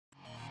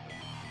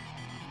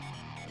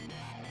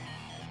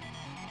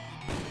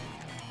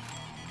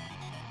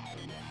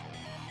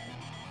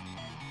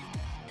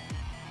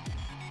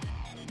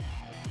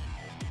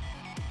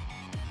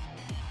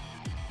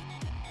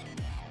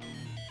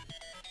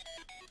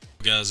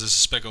Guys, this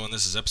is Specko and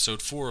this is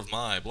episode 4 of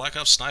my Black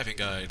Ops Sniping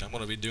Guide. I'm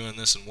going to be doing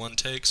this in one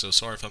take, so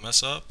sorry if I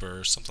mess up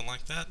or something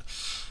like that.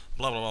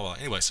 Blah blah blah blah.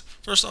 Anyways,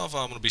 first off,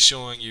 I'm going to be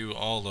showing you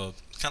all the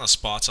kind of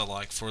spots I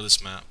like for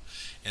this map.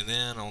 And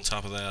then on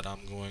top of that,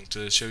 I'm going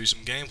to show you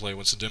some gameplay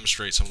once to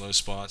demonstrate some of those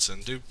spots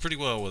and do pretty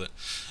well with it.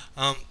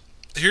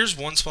 Here's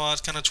one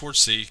spot, kind of towards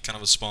C, kind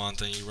of a spawn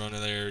thing. You run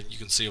in there, you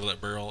can see over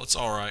that barrel. It's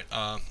alright.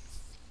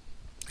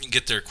 You can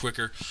get there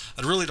quicker.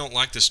 I really don't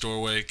like this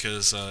doorway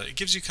because it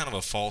gives you kind of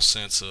a false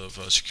sense of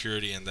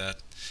security in that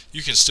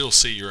you can still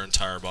see your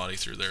entire body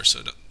through there,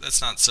 so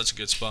that's not such a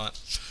good spot.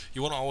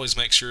 You want to always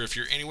make sure if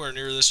you're anywhere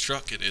near this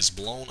truck it is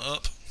blown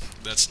up.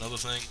 That's another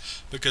thing,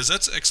 because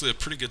that's actually a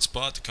pretty good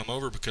spot to come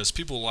over because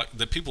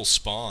people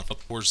spawn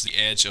up towards the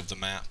edge of the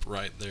map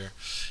right there,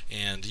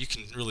 and you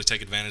can really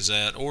take advantage of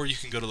that, or you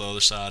can go to the other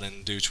side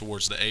and do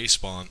towards the A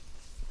spawn.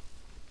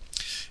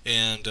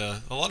 And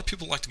a lot of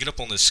people like to get up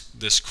on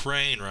this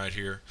crane right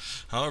here.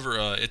 However,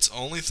 it's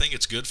only thing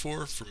it's good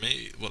for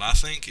me, what I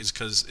think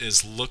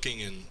is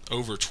looking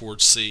over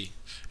towards C,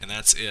 and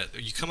that's it.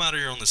 You come out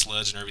here on this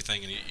ledge and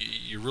everything, and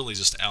you're really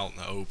just out in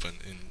the open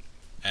and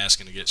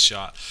asking to get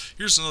shot.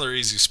 Here's another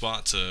easy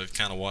spot to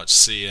kind of watch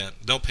C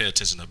at. Don't pay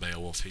attention to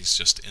Beowulf. He's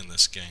just in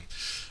this game.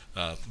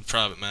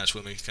 Private match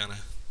with me, kind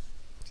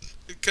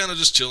of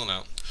just chilling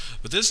out.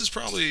 But this is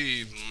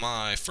probably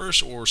my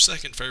first or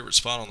second favorite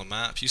spot on the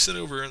map. You sit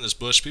over here in this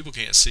bush, people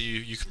can't see you.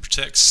 You can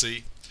protect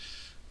C,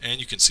 and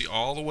you can see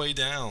all the way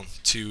down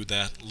to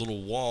that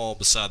little wall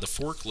beside the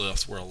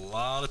forklift where a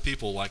lot of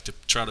people like to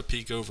try to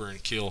peek over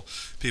and kill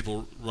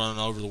people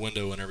running over the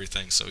window and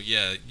everything. So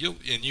yeah,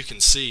 you can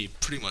see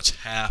pretty much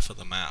half of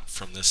the map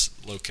from this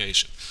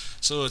location.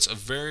 So it's a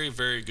very,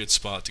 very good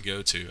spot to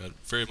go to. I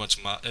very much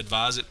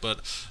advise it,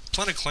 but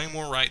plant a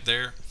claymore right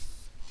there,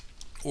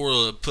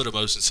 or put a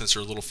motion sensor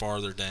a little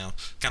farther down,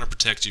 kind of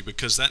protect you,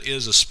 because that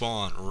is a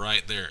spawn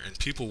right there, and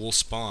people will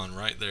spawn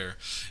right there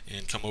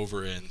and come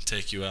over and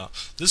take you out.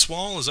 This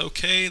wall is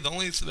okay. The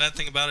only bad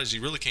thing about it is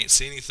you really can't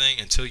see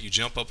anything until you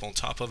jump up on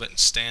top of it and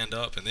stand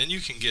up, and then you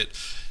can get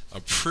a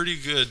pretty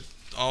good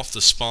off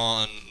the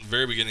spawn,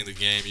 very beginning of the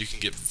game. You can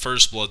get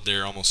first blood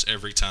there almost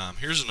every time.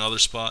 Here's another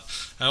spot.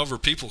 However,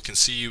 people can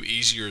see you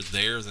easier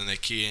there than they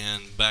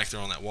can back there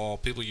on that wall.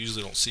 People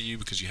usually don't see you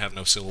because you have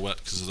no silhouette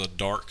because of the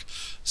dark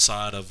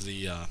side of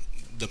the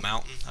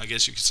mountain, I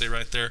guess you could say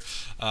right there.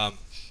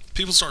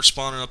 People start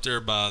spawning up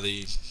there by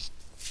the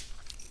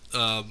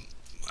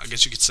I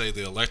guess you could say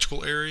the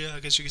electrical area. I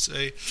guess you could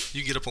say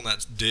you can get up on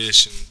that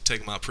dish and take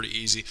them out pretty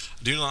easy.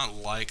 I do not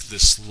like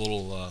this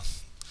little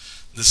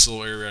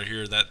area right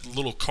here, that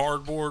little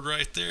cardboard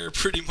right there,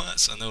 pretty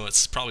much. I know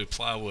it's probably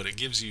plywood. It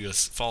gives you a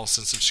false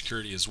sense of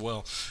security as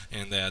well,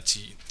 and that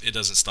it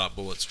doesn't stop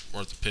bullets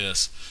worth the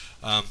piss.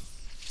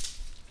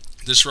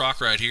 This rock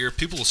right here,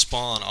 people will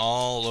spawn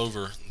all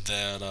over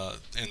that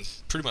in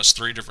pretty much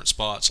 3 different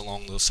spots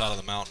along the side of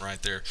the mountain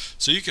right there.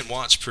 So you can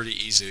watch pretty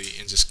easily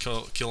and just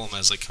kill them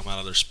as they come out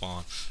of their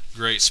spawn.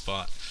 Great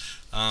spot.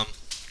 The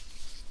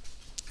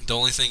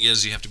only thing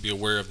is you have to be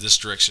aware of this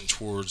direction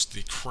towards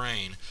the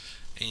crane.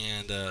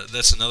 And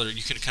that's another,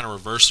 you can kind of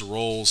reverse the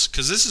roles,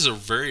 because this is a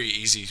very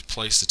easy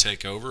place to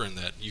take over, in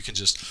that you can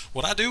just,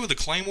 what I do with the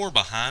claymore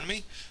behind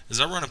me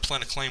is I run and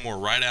plant a claymore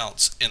right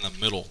out in the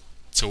middle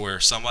to where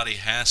somebody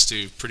has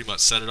to pretty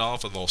much set it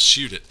off and they'll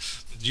shoot it.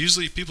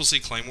 Usually if people see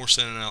claymore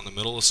sitting out in the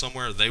middle of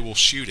somewhere, they will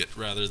shoot it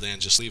rather than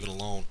just leave it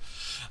alone.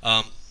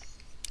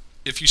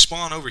 If you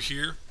spawn over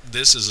here,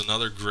 this is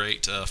another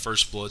great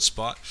first blood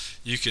spot.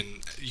 You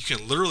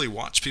can literally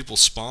watch people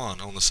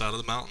spawn on the side of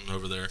the mountain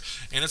over there,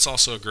 and it's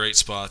also a great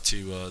spot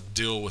to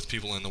deal with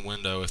people in the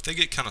window. If they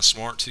get kind of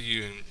smart to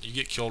you and you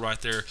get killed right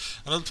there,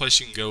 another place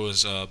you can go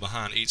is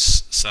behind each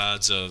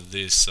sides of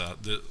this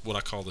what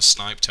I call the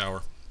snipe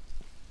tower.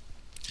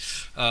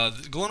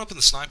 Going up in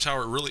the snipe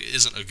tower really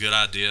isn't a good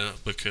idea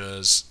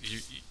because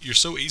you're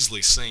so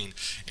easily seen,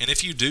 and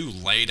if you do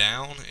lay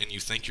down and you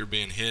think you're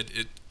being hit,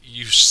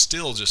 you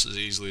still just as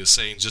easily as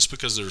saying, just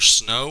because there's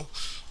snow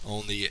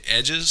on the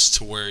edges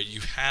to where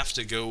you have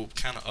to go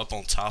kind of up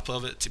on top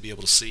of it to be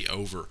able to see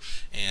over.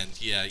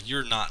 And yeah,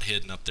 you're not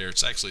hidden up there.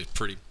 It's actually a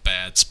pretty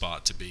bad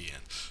spot to be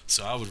in.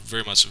 So I would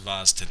very much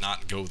advise to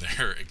not go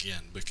there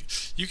again,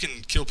 because you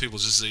can kill people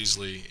just as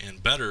easily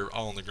and better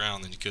all on the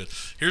ground than you could.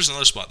 Here's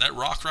another spot. That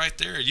rock right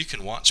there, you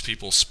can watch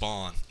people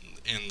spawn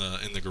in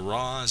the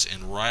garage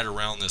and right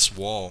around this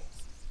wall.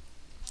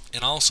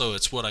 And also,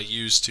 it's what I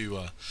use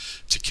to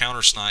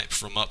counter snipe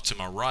from up to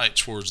my right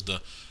towards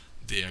the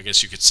I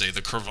guess you could say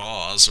the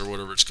crevasse or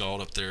whatever it's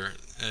called up there.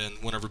 And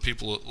whenever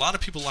a lot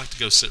of people like to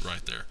go sit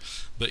right there.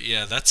 But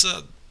yeah, that's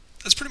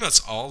pretty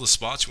much all the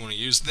spots you want to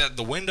use.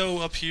 The window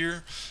up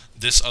here,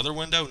 this other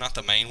window, not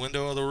the main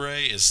window of the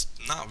array, is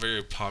not a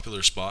very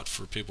popular spot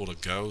for people to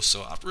go.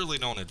 So I really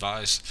don't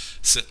advise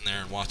sitting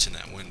there and watching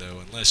that window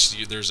unless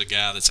there's a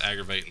guy that's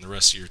aggravating the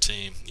rest of your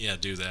team. Yeah,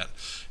 do that.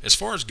 As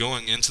far as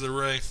going into the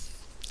array,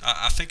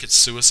 I think it's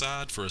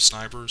suicide for a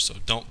sniper, so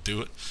don't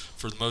do it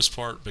for the most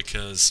part,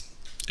 because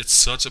it's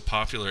such a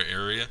popular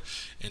area,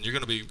 and you're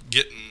going to be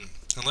getting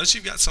unless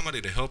you've got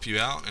somebody to help you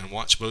out and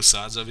watch both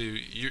sides of you,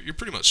 you're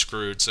pretty much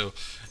screwed. So,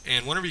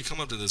 and whenever you come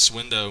up to this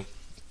window,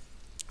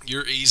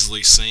 you're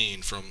easily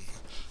seen from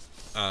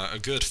a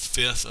good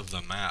fifth of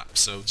the map.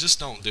 So just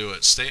don't do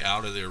it. Stay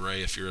out of the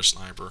array if you're a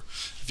sniper.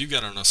 If you've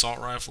got an assault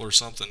rifle or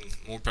something,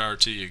 more power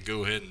to you.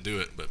 Go ahead and do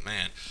it. But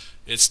man,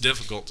 it's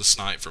difficult to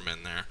snipe from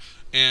in there.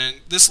 And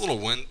this little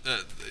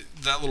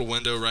that little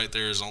window right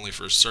there is only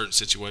for certain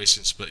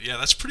situations. But yeah,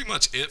 that's pretty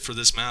much it for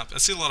this map. I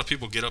see a lot of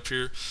people get up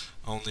here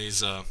on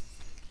these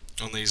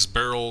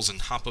barrels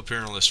and hop up here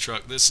on this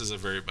truck. This is a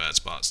very bad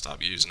spot.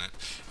 Stop using it.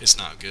 It's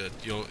not good.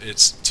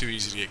 It's too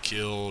easy to get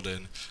killed,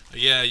 and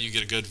yeah, you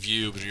get a good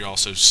view, but you're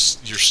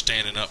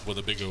standing up with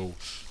a big old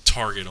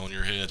target on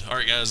your head. All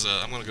right, guys,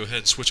 I'm going to go ahead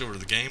and switch over to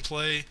the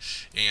gameplay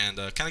and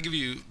kind of give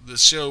you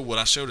what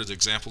I showed as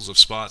examples of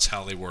spots,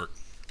 how they work.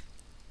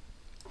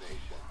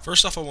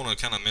 First off, I want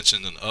to kind of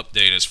mention an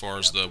update as far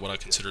as what I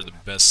consider the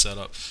best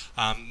setup.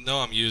 I know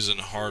I'm using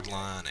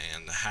Hardline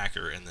and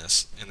Hacker in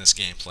this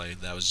gameplay.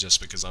 That was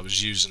just because I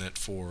was using it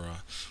for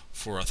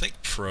I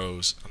think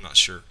pros. I'm not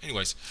sure.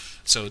 Anyways,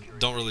 so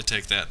don't really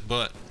take that.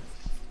 But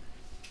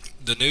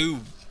the new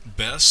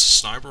best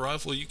sniper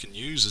rifle you can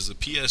use is the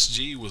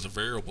PSG with a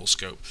variable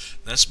scope.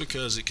 That's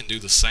because it can do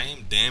the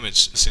same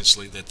damage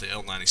essentially that the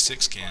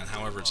L96 can.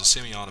 However, it's a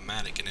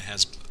semi-automatic and it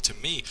has, to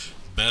me,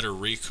 better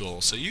recoil.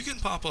 So you can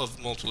pop off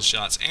multiple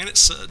shots, and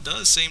it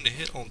does seem to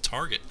hit on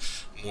target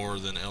more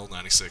than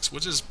L96,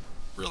 which is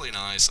really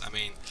nice. I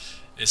mean,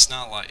 it's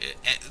not like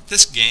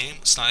this game,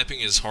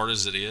 sniping, as hard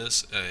as it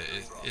is,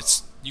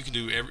 you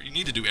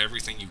need to do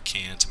everything you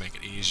can to make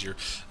it easier.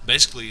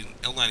 Basically,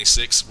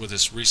 L96 with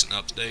this recent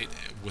update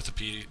with the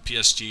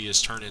PSG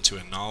is turned into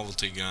a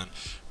novelty gun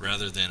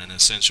rather than an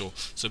essential.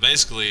 So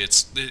basically,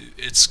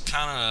 it's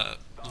kind of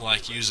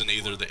like using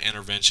either the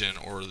intervention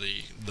or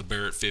the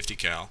Barrett 50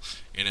 cal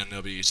in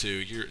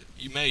MW2.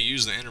 You may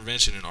use the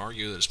intervention and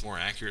argue that it's more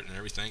accurate and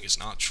everything. It's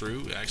not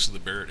true. Actually,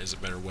 the Barrett is a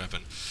better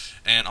weapon.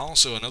 And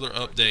also another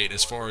update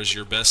as far as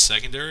your best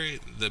secondary.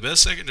 The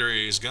best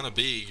secondary is going to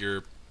be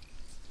your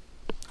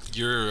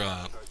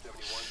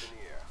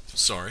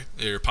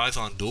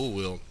Python dual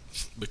wield,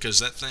 because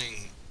that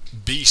thing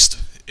beast.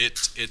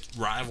 It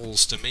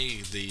rivals to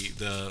me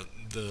the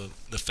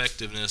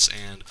effectiveness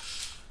and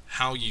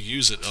how you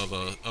use it of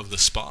the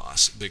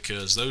SPOS,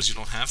 because those you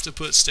don't have to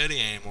put steady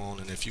aim on,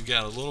 and if you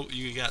got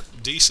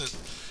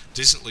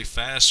decently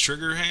fast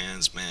trigger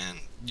hands, man,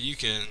 you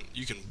can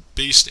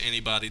beast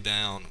anybody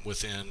down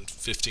within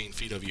 15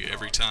 feet of you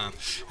every time.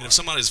 And if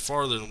somebody's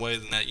farther away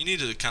than that, you need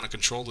to kind of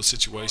control the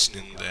situation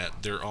in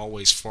that they're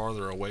always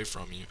farther away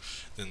from you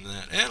than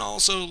that. And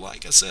also,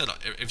 like I said,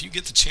 if you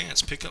get the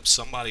chance, pick up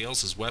somebody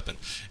else's weapon.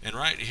 And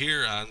right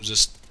here, I'm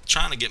just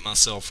trying to get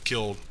myself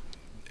killed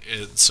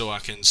so I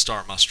can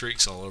start my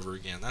streaks all over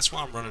again. That's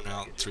why I'm running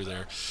out through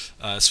there.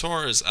 As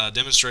far as I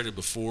demonstrated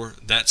before,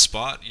 that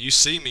spot, you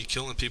see me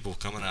killing people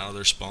coming out of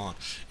their spawn,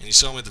 and you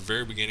saw me at the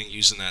very beginning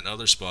using that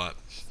other spot,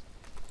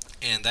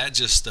 and that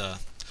just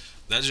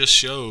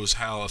shows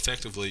how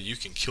effectively you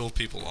can kill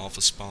people off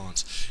of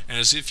spawns. And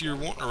as if you're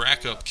wanting to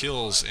rack up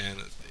kills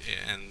and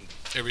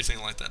everything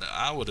like that,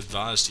 I would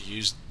advise to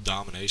use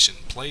domination.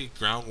 Play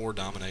ground war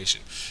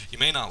domination. You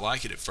may not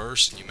like it at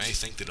first, and you may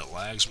think that it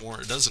lags more.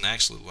 It doesn't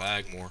actually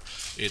lag more.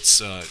 It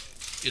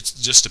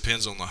just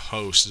depends on the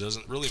host. It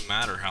doesn't really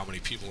matter how many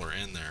people are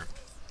in there.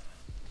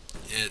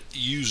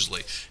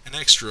 Usually an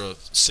extra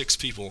 6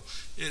 people,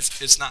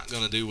 it's not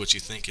going to do what you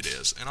think it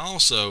is. And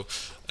also,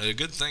 a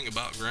good thing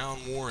about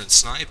ground war and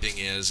sniping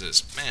is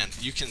man,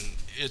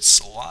 it's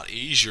a lot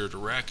easier to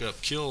rack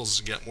up kills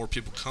and get more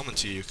people coming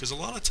to you, because a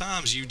lot of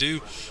times you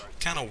do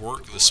kind of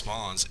work the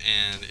spawns,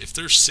 and if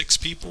there's 6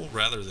 people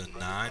rather than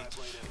 9,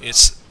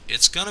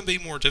 it's going to be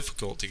more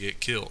difficult to get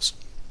kills.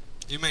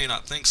 You may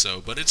not think so,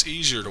 but it's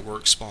easier to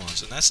work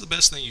spawns, and that's the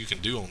best thing you can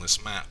do on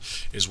this map,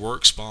 is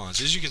work spawns.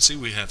 As you can see,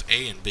 we have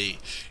A and B,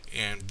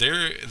 and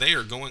they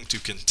are going to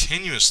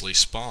continuously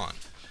spawn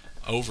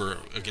over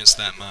against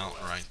that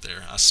mountain right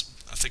there. I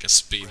think I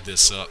speed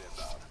this up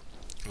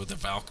with the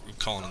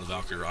calling it the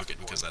Valkyrie rocket,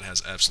 because that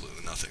has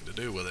absolutely nothing to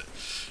do with it.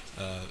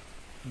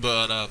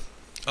 But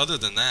other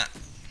than that,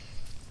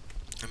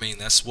 I mean,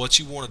 that's what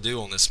you want to do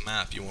on this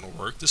map. You want to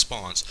work the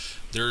spawns.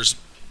 There's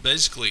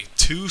basically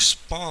 2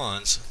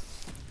 spawns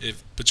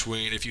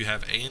if you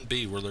have A and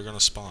B where they're going to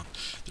spawn.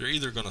 They're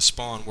either going to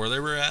spawn where they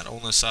were at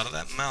on the side of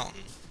that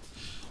mountain,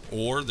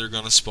 or they're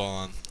going to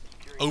spawn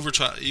over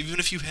even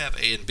if you have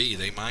A and B,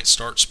 they might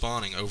start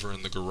spawning over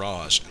in the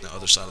garage on the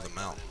other side of the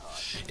mountain.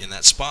 In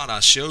that spot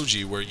I showed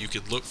you where you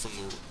could look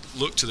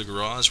to the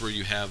garage, where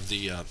you have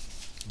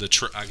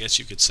I guess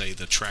you could say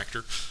the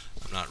tractor.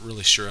 I'm not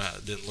really sure. I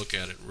didn't look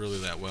at it really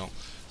that well.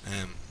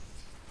 And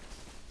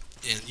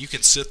you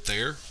can sit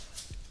there,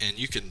 and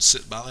you can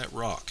sit by that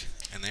rock,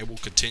 and they will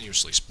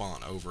continuously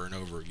spawn over and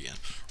over again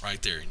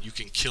right there, and you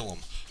can kill them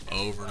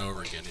over and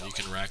over again, and you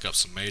can rack up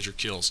some major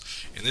kills.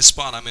 In this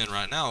spot I'm in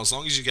right now, as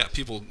long as you got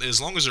people, as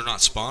long as they're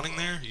not spawning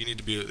there,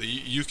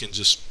 you can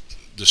just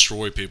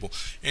destroy people.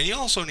 And you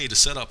also need to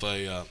set up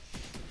a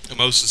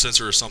motion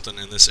sensor or something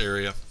in this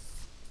area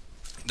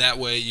That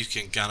way you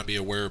can kind of be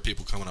aware of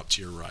people coming up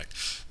to your right.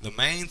 The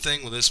main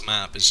thing with this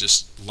map is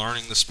just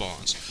learning the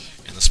spawns.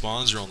 And the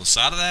spawns are on the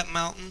side of that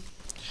mountain,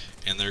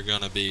 and they're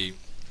going to be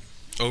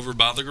over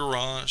by the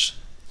garage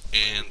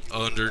and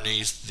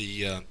underneath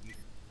the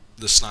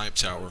snipe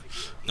tower.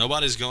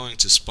 Nobody's going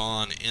to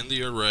spawn in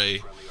the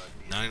array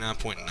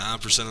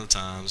 99.9% of the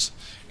times,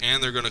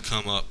 and they're going to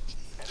come up.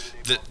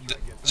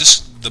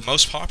 Just the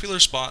most popular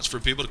spots for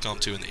people to come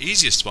to and the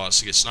easiest spots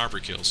to get sniper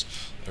kills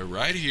are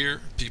right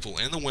here, people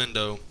in the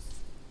window,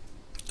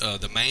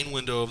 the main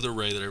window of the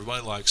array that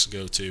everybody likes to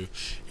go to,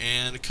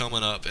 and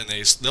coming up, and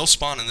they'll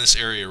spawn in this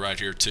area right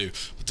here too,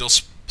 but they'll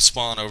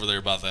spawn over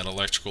there by that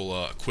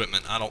electrical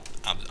equipment. I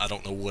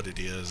don't know what it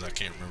is. I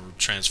can't remember.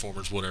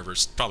 Transformers, whatever.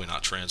 It's probably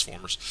not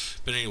Transformers,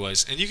 but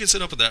anyways. And you can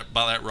sit up at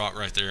by that rock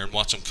right there and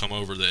watch them come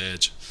over the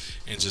edge,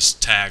 and just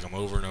tag them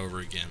over and over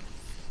again.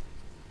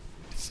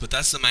 But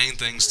that's the main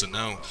things to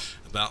know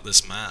about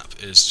this map,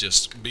 is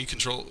just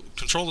control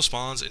the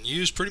spawns and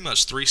use pretty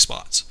much 3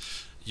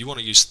 spots. You want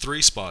to use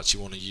 3 spots. You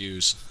want to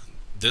use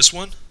this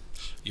one.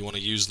 You want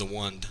to use the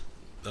one.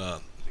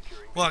 Well,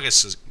 I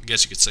guess you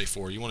could say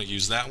 4. You want to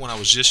use that one I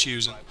was just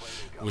using,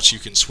 which you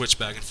can switch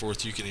back and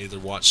forth. You can either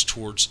watch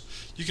toward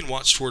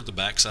the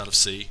backside of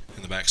C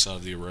and the backside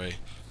of the array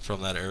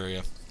from that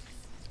area,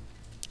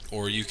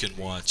 or you can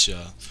watch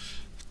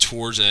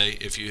towards A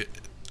if you.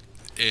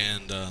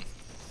 And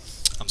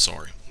I'm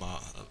sorry,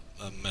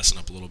 I'm messing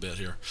up a little bit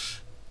here.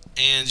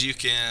 And you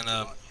can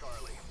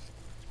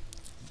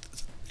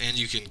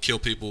kill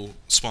people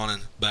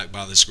spawning back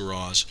by this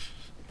garage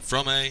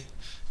from A.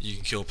 You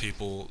can kill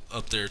people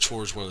up there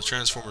towards where the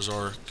transformers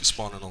are,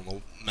 spawning on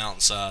the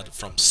mountainside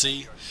from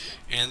C.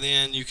 And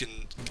then you can,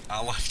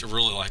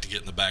 really like to get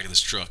in the back of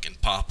this truck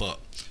and pop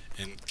up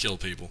and kill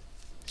people.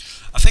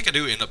 I think I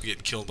do end up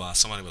getting killed by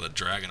somebody with a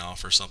dragon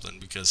off or something,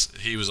 because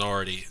he was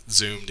already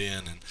zoomed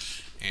in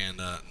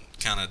and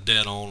kind of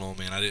dead on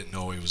me, and I didn't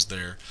know he was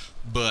there.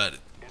 But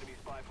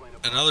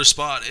another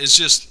spot is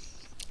just,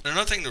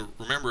 another thing to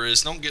remember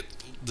is, don't get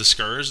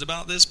discouraged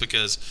about this,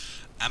 because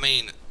I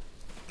mean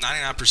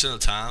 99%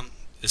 of the time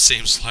it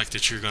seems like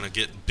that you're going to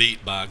get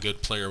beat by a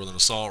good player with an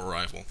assault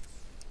rifle.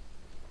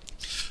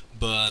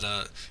 But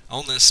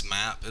on this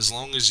map, as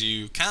long as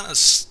you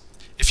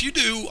if you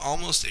do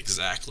almost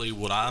exactly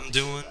what I'm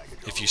doing,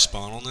 if you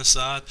spawn on this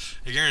side,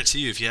 I guarantee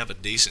you, if you have a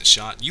decent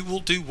shot, you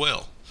will do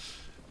well.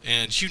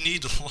 And you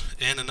need to.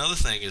 And another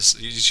thing is,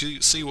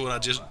 you see what I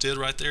just did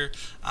right there?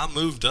 I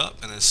moved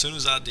up, and as soon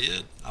as I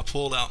did, I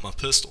pulled out my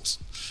pistols.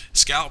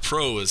 Scout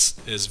Pro is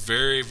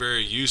very,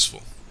 very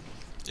useful,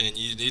 and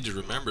you need to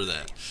remember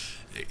that.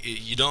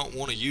 You don't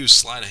want to use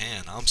sleight of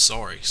hand. I'm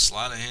sorry,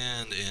 sleight of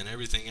hand and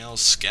everything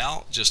else.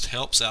 Scout just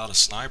helps out a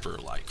sniper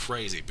like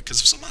crazy,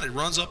 because if somebody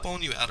runs up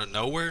on you out of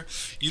nowhere,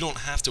 you don't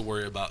have to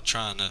worry about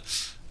trying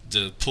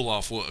to pull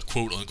off what,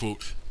 quote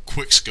unquote,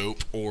 quick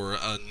scope or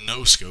a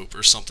no scope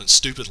or something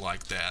stupid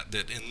like that.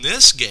 That in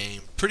this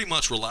game pretty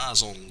much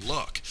relies on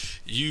luck.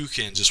 You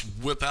can just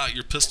whip out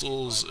your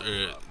pistols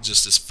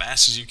just as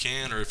fast as you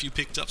can, or if you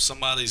picked up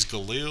somebody's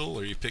Galil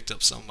or you picked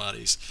up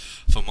somebody's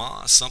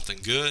FAMAS, something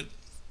good,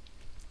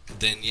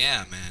 then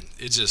yeah, man,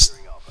 it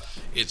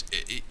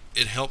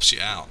helps you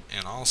out,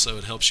 and also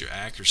it helps your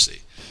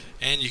accuracy.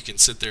 And you can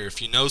sit there, if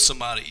you know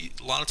somebody,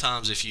 a lot of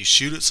times if you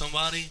shoot at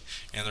somebody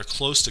and they're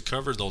close to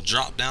cover, they'll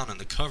drop down in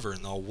the cover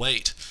and they'll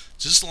wait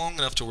just long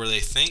enough to where they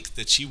think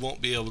that you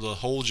won't be able to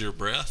hold your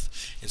breath.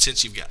 And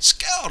since you've got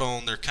Scout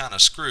on, they're kind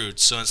of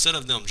screwed. So instead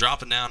of them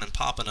dropping down and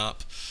popping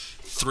up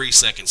 3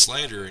 seconds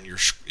later, and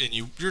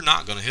you're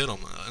not going to hit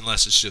them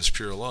unless it's just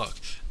pure luck,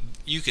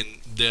 you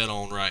can dead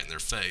on right in their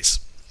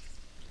face.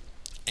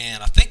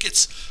 And I think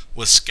it's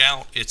with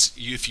Scout, it's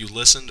if you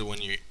listen to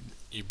when you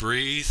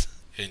breathe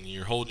and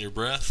you're holding your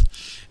breath,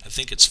 I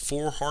think it's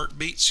 4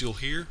 heartbeats you'll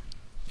hear,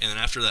 and then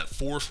after that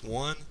 4th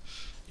one,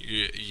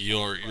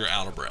 you're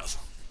out of breath.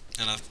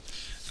 And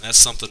that's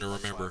something to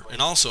remember.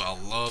 And also, I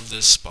love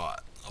this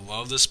spot. I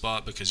love this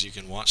spot because you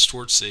can watch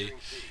towards C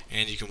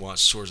and you can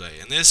watch towards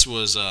A. And this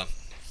was and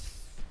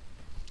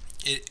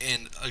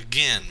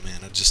again,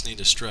 man, I just need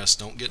to stress,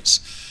 don't get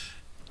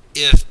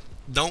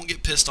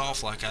pissed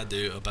off like I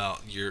do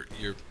about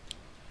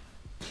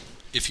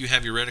if you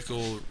have your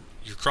reticle,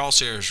 your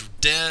crosshairs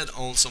dead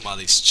on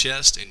somebody's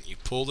chest and you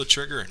pull the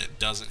trigger and it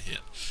doesn't hit.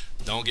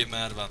 Don't get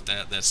mad about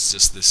that. That's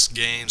just this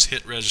game's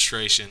hit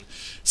registration.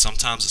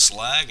 Sometimes it's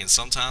lag, and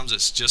sometimes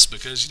it's just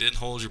because you didn't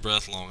hold your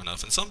breath long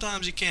enough, and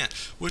sometimes you can't,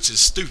 which is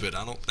stupid.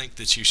 I don't think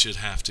that you should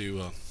have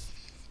to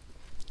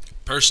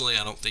personally,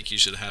 I don't think you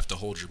should have to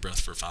hold your breath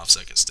for 5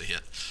 seconds to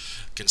hit,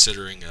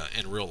 considering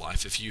in real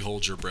life, if you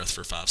hold your breath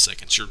for 5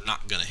 seconds, you're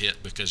not going to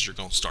hit because you're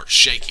going to start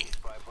shaking.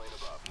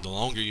 The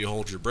longer you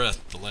hold your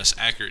breath, the less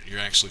accurate you're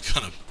actually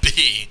going to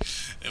be,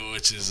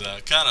 which is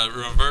kind of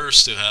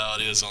reverse to how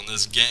it is on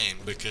this game,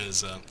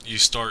 because you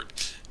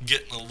start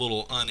getting a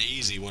little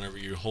uneasy whenever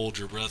you hold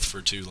your breath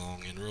for too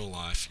long in real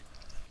life.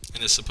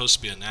 And it's supposed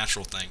to be a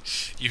natural thing.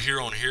 You hear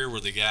on here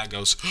where the guy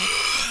goes,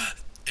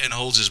 and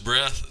holds his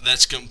breath,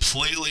 that's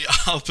completely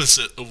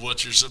opposite of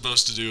what you're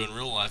supposed to do in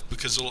real life,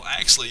 because it'll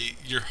actually,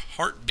 your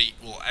heartbeat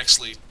will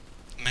actually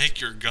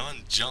make your gun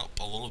jump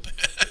a little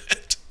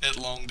bit at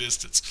long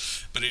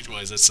distance. But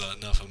anyways, that's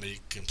enough of me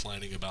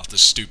complaining about the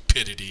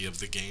stupidity of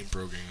the game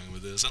programming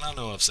with this. And I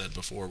know I've said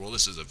before, well,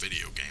 this is a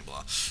video game,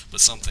 blah, but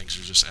some things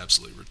are just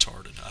absolutely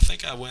retarded. I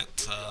think I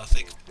went,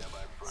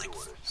 like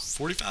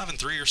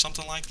 45-3 or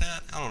something like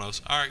that. I don't know.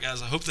 All right,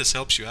 guys, I hope this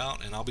helps you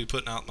out, and I'll be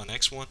putting out my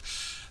next one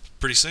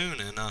pretty soon,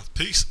 and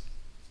peace.